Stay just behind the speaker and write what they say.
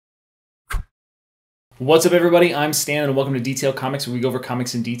What's up, everybody? I'm Stan, and welcome to Detail Comics, where we go over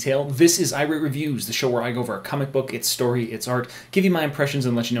comics in detail. This is iRate Reviews, the show where I go over a comic book, its story, its art, give you my impressions,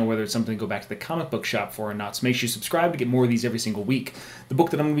 and let you know whether it's something to go back to the comic book shop for or not. So make sure you subscribe to get more of these every single week. The book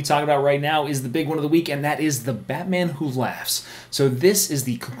that I'm going to be talking about right now is the big one of the week, and that is The Batman Who Laughs. So this is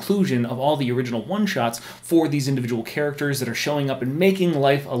the conclusion of all the original one-shots for these individual characters that are showing up and making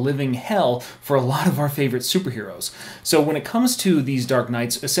life a living hell for a lot of our favorite superheroes. So when it comes to these Dark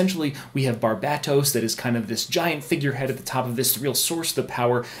Knights, essentially we have Barbatos, that is kind of this giant figurehead at the top of this real source of the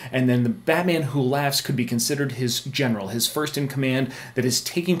power, and then the Batman Who Laughs could be considered his general, his first in command, that is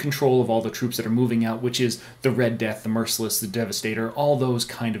taking control of all the troops that are moving out, which is the Red Death, the Merciless, the Devastator, all those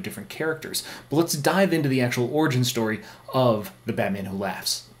kind of different characters. But let's dive into the actual origin story of the Batman Who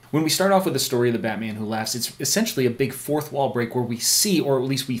Laughs. When we start off with the story of the Batman Who Laughs, it's essentially a big fourth wall break where we see, or at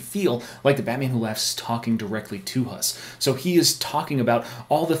least we feel, like the Batman Who Laughs is talking directly to us. So he is talking about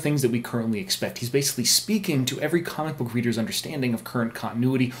all the things that we currently expect. He's basically speaking to every comic book reader's understanding of current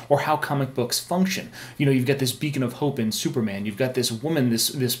continuity or how comic books function. You know, you've got this beacon of hope in Superman. You've got this woman,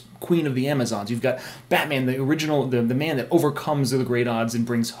 this queen of the Amazons. You've got Batman, the original, the man that overcomes the great odds and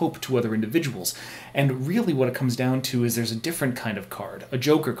brings hope to other individuals. And really what it comes down to is there's a different kind of card, a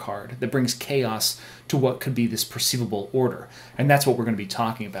Joker card, that brings chaos to what could be this perceivable order. And that's what we're going to be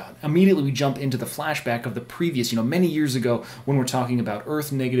talking about. Immediately we jump into the flashback of the previous, many years ago when we're talking about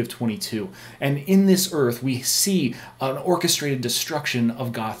Earth -22. And in this Earth, we see an orchestrated destruction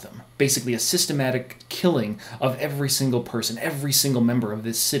of Gotham. Basically a systematic killing of every single person, every single member of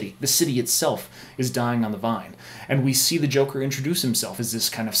this city. The city itself is dying on the vine. And we see the Joker introduce himself as this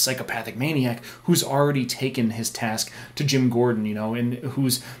kind of psychopathic maniac who's already taken his task to Jim Gordon, and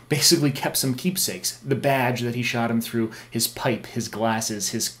who's basically kept some keepsakes. The badge that he shot him through, his pipe, his glasses,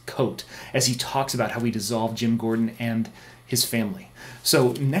 his coat, as he talks about how he dissolved Jim Gordon and his family.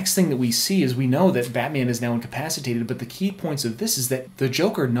 So next thing that we see is we know that Batman is now incapacitated, but the key points of this is that the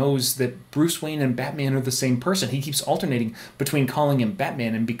Joker knows that Bruce Wayne and Batman are the same person. He keeps alternating between calling him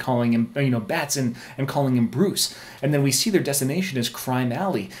Batman and calling him, Bats and calling him Bruce. And then we see their destination is Crime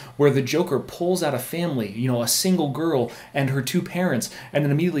Alley, where the Joker pulls out a family, a single girl and her two parents, and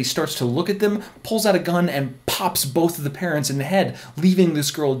then immediately starts to look at them, pulls out a gun and pops both of the parents in the head, leaving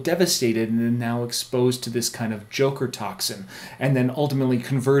this girl devastated and now exposed to this kind of Joker toxin. And then ultimately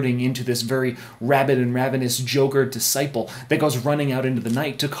converting into this very rabid and ravenous Joker disciple that goes running out into the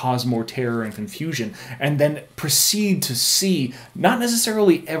night to cause more terror and confusion, and then proceed to see not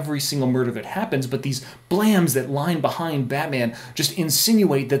necessarily every single murder that happens, but these blams that line behind Batman just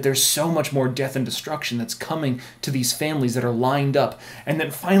insinuate that there's so much more death and destruction that's coming to these families that are lined up. And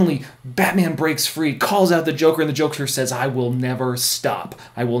then finally Batman breaks free, calls out the Joker, and the Joker says, "I will never stop.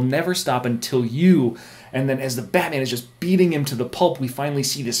 I will never stop until you..." And then as the Batman is just beating him to the pulp, we finally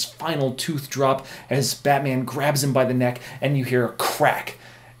see this final tooth drop as Batman grabs him by the neck, and you hear a crack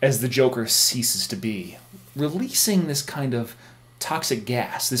as the Joker ceases to be, releasing this kind of toxic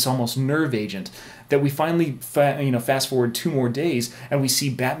gas, this almost nerve agent, that we finally fast forward 2 more days and we see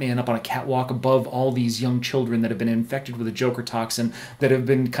Batman up on a catwalk above all these young children that have been infected with a Joker toxin, that have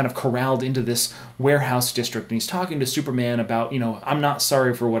been kind of corralled into this warehouse district, and he's talking to Superman about, "I'm not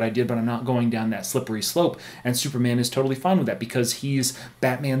sorry for what I did, but I'm not going down that slippery slope." And Superman is totally fine with that because he's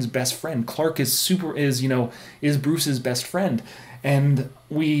Batman's best friend. Clark is Bruce's best friend. And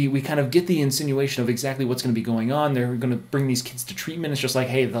we kind of get the insinuation of exactly what's going to be going on. They're going to bring these kids to treatment. It's just like,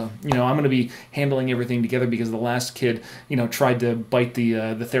 hey, I'm going to be handling everything together because the last kid, tried to bite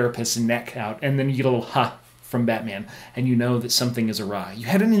the therapist's neck out. And then you get a little ha from Batman, and you know that something is awry. You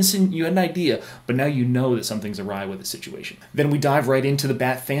had an idea, but now you know that something's awry with the situation. Then we dive right into the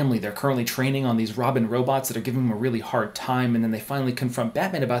Bat family. They're currently training on these Robin robots that are giving them a really hard time, and then they finally confront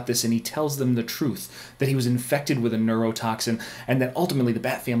Batman about this, and he tells them the truth, that he was infected with a neurotoxin, and that ultimately the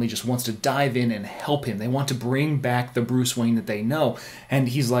Bat family just wants to dive in and help him. They want to bring back the Bruce Wayne that they know. And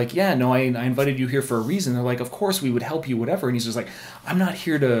he's like, "Yeah, no, I invited you here for a reason." They're like, "Of course we would help you, whatever." And he's just like, I'm not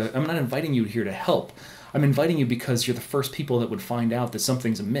inviting you here to help. I'm inviting you because you're the first people that would find out that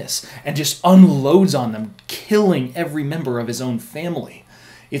something's amiss," and just unloads on them, killing every member of his own family.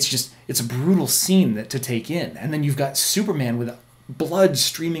 It's a brutal scene to take in. And then you've got Superman with blood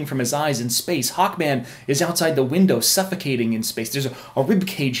streaming from his eyes in space. Hawkman is outside the window suffocating in space. There's a rib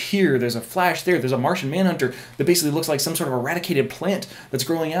cage here, there's a Flash there, there's a Martian Manhunter that basically looks like some sort of eradicated plant that's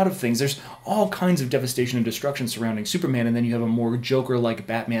growing out of things. There's all kinds of devastation and destruction surrounding Superman, and then you have a more Joker-like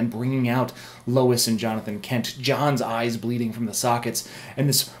Batman bringing out Lois and Jonathan Kent, John's eyes bleeding from the sockets, and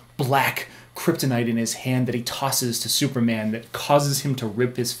this black kryptonite in his hand that he tosses to Superman that causes him to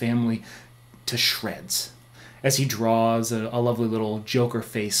rip his family to shreds. as he draws a lovely little Joker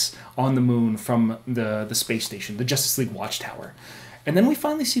face on the moon from the space station, the Justice League Watchtower. And then we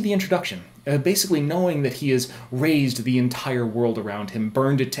finally see the introduction, basically knowing that he has razed the entire world around him,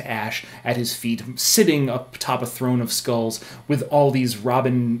 burned it to ash at his feet, sitting up atop a throne of skulls with all these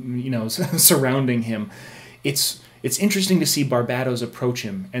Robin, surrounding him. It's interesting to see Barbatos approach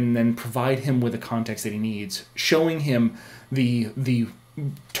him and then provide him with the context that he needs, showing him the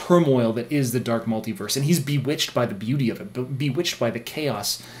turmoil that is the dark multiverse, and he's bewitched by the beauty of it, bewitched by the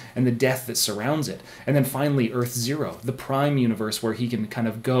chaos and the death that surrounds it. And then finally Earth Zero, the prime universe where he can kind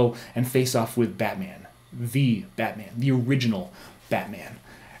of go and face off with Batman, the original Batman.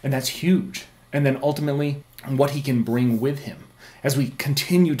 And that's huge. And then ultimately what he can bring with him. As we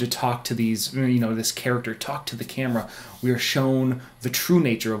continue to talk to these, this character, talk to the camera, we are shown the true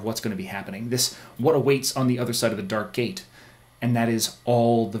nature of what's going to be happening. What awaits on the other side of the dark gate. And that is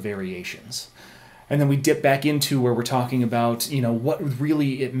all the variations. And then we dip back into where we're talking about, what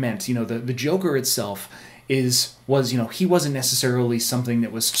really it meant. The Joker itself was he wasn't necessarily something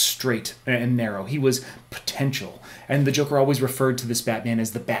that was straight and narrow. He was potential. And the Joker always referred to this Batman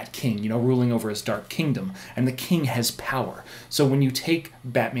as the Bat King, ruling over his dark kingdom. And the king has power. So when you take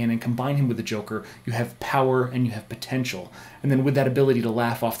Batman and combine him with the Joker, you have power and you have potential. And then with that ability to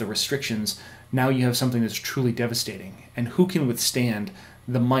laugh off the restrictions, now you have something that's truly devastating. And who can withstand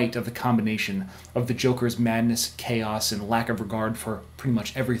the might of the combination of the Joker's madness, chaos, and lack of regard for pretty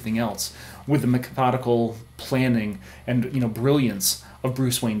much everything else, with the methodical planning and brilliance of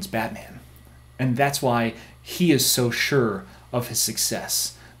Bruce Wayne's Batman? And that's why he is so sure of his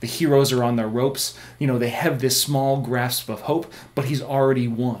success. The heroes are on their ropes. They have this small grasp of hope, but he's already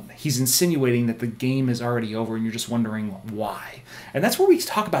won. He's insinuating that the game is already over, and you're just wondering why. And that's where we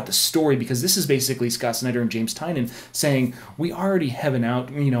talk about the story, because this is basically Scott Snyder and James Tynion saying, we already have an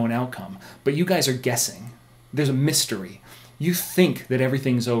outcome, but you guys are guessing. There's a mystery. You think that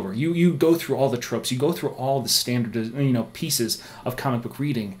everything's over. You go through all the tropes. You go through all the standard, pieces of comic book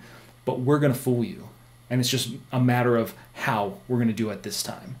reading, but we're going to fool you. And it's just a matter of how we're going to do it this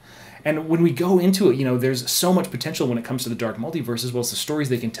time. And when we go into it, there's so much potential when it comes to the dark multiverse, as well as the stories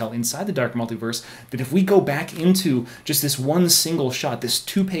they can tell inside the dark multiverse, that if we go back into just this one single shot, this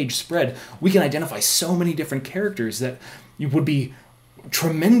 2-page spread, we can identify so many different characters that would be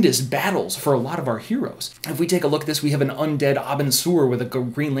tremendous battles for a lot of our heroes. If we take a look at this, we have an undead Abin Sur with a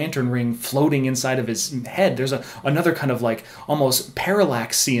Green Lantern ring floating inside of his head. There's another kind of like almost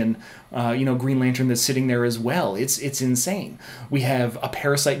Parallaxian Green Lantern that's sitting there as well. It's insane. We have a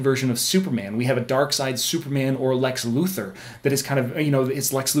Parasite version of Superman. We have a Darkseid Superman or Lex Luthor that is kind of,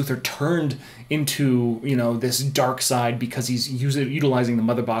 it's Lex Luthor turned into, this dark side because he's utilizing the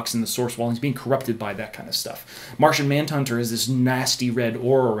mother box and the source wall. He's being corrupted by that kind of stuff. Martian Manhunter is this nasty red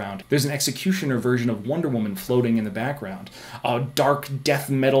aura around. There's an Executioner version of Wonder Woman floating in the background. A dark death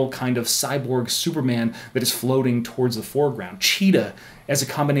metal kind of cyborg Superman that is floating towards the foreground. Cheetah as a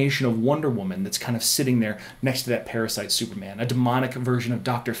combination of Wonder Woman that's kind of sitting there next to that Parasite Superman. A demonic version of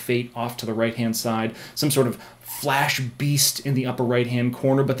Dr. Fate off to the right-hand side. Some sort of Flash Beast in the upper right-hand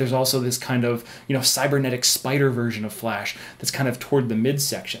corner, but there's also this kind of, cybernetic spider version of Flash that's kind of toward the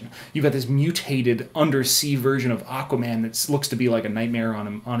midsection. You've got this mutated undersea version of Aquaman that looks to be like a nightmare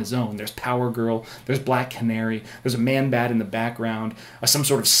on his own. There's Power Girl, there's Black Canary, there's a Man-Bat in the background, some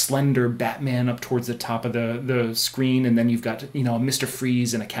sort of slender Batman up towards the top of the screen, and then you've got, a Mr.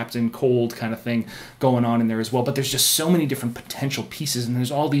 Freeze and a Captain Cold kind of thing going on in there as well. But there's just so many different potential pieces, and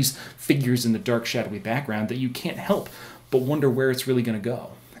there's all these figures in the dark, shadowy background that you can't help but wonder where it's really going to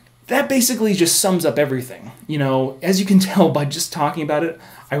go. That basically just sums up everything. As you can tell by just talking about it,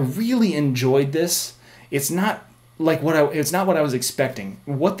 I really enjoyed this. It's not what I was expecting.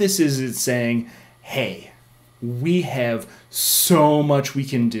 What this is, it's saying, hey, we have so much we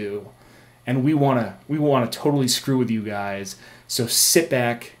can do, and we want to totally screw with you guys. So sit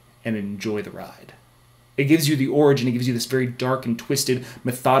back and enjoy the ride. It gives you the origin. It gives you this very dark and twisted,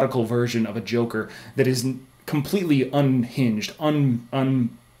 methodical version of a Joker that is completely unhinged,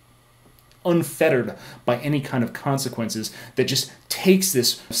 unfettered by any kind of consequences, that just takes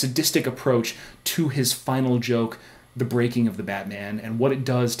this sadistic approach to his final joke, the breaking of the Batman, and what it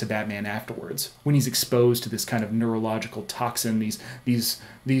does to Batman afterwards when he's exposed to this kind of neurological toxin, these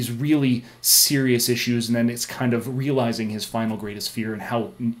really serious issues, and then it's kind of realizing his final greatest fear and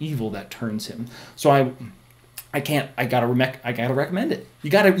how evil that turns him. So I gotta recommend it. You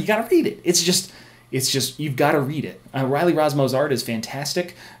gotta read it. It's just you've got to read it. Riley Rosmo's art is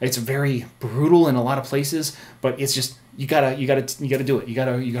fantastic. It's very brutal in a lot of places, but it's just you gotta do it. You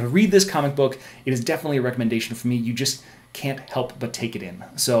gotta read this comic book. It is definitely a recommendation for me. You just can't help but take it in.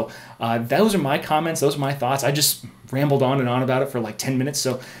 So those are my comments. Those are my thoughts. I just rambled on and on about it for like 10 minutes.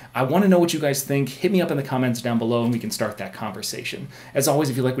 So I want to know what you guys think. Hit me up in the comments down below and we can start that conversation. As always,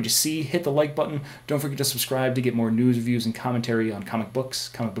 if you like what you see, hit the like button. Don't forget to subscribe to get more news, reviews, and commentary on comic books,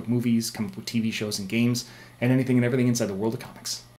 comic book movies, comic book TV shows and games, and anything and everything inside the world of comics.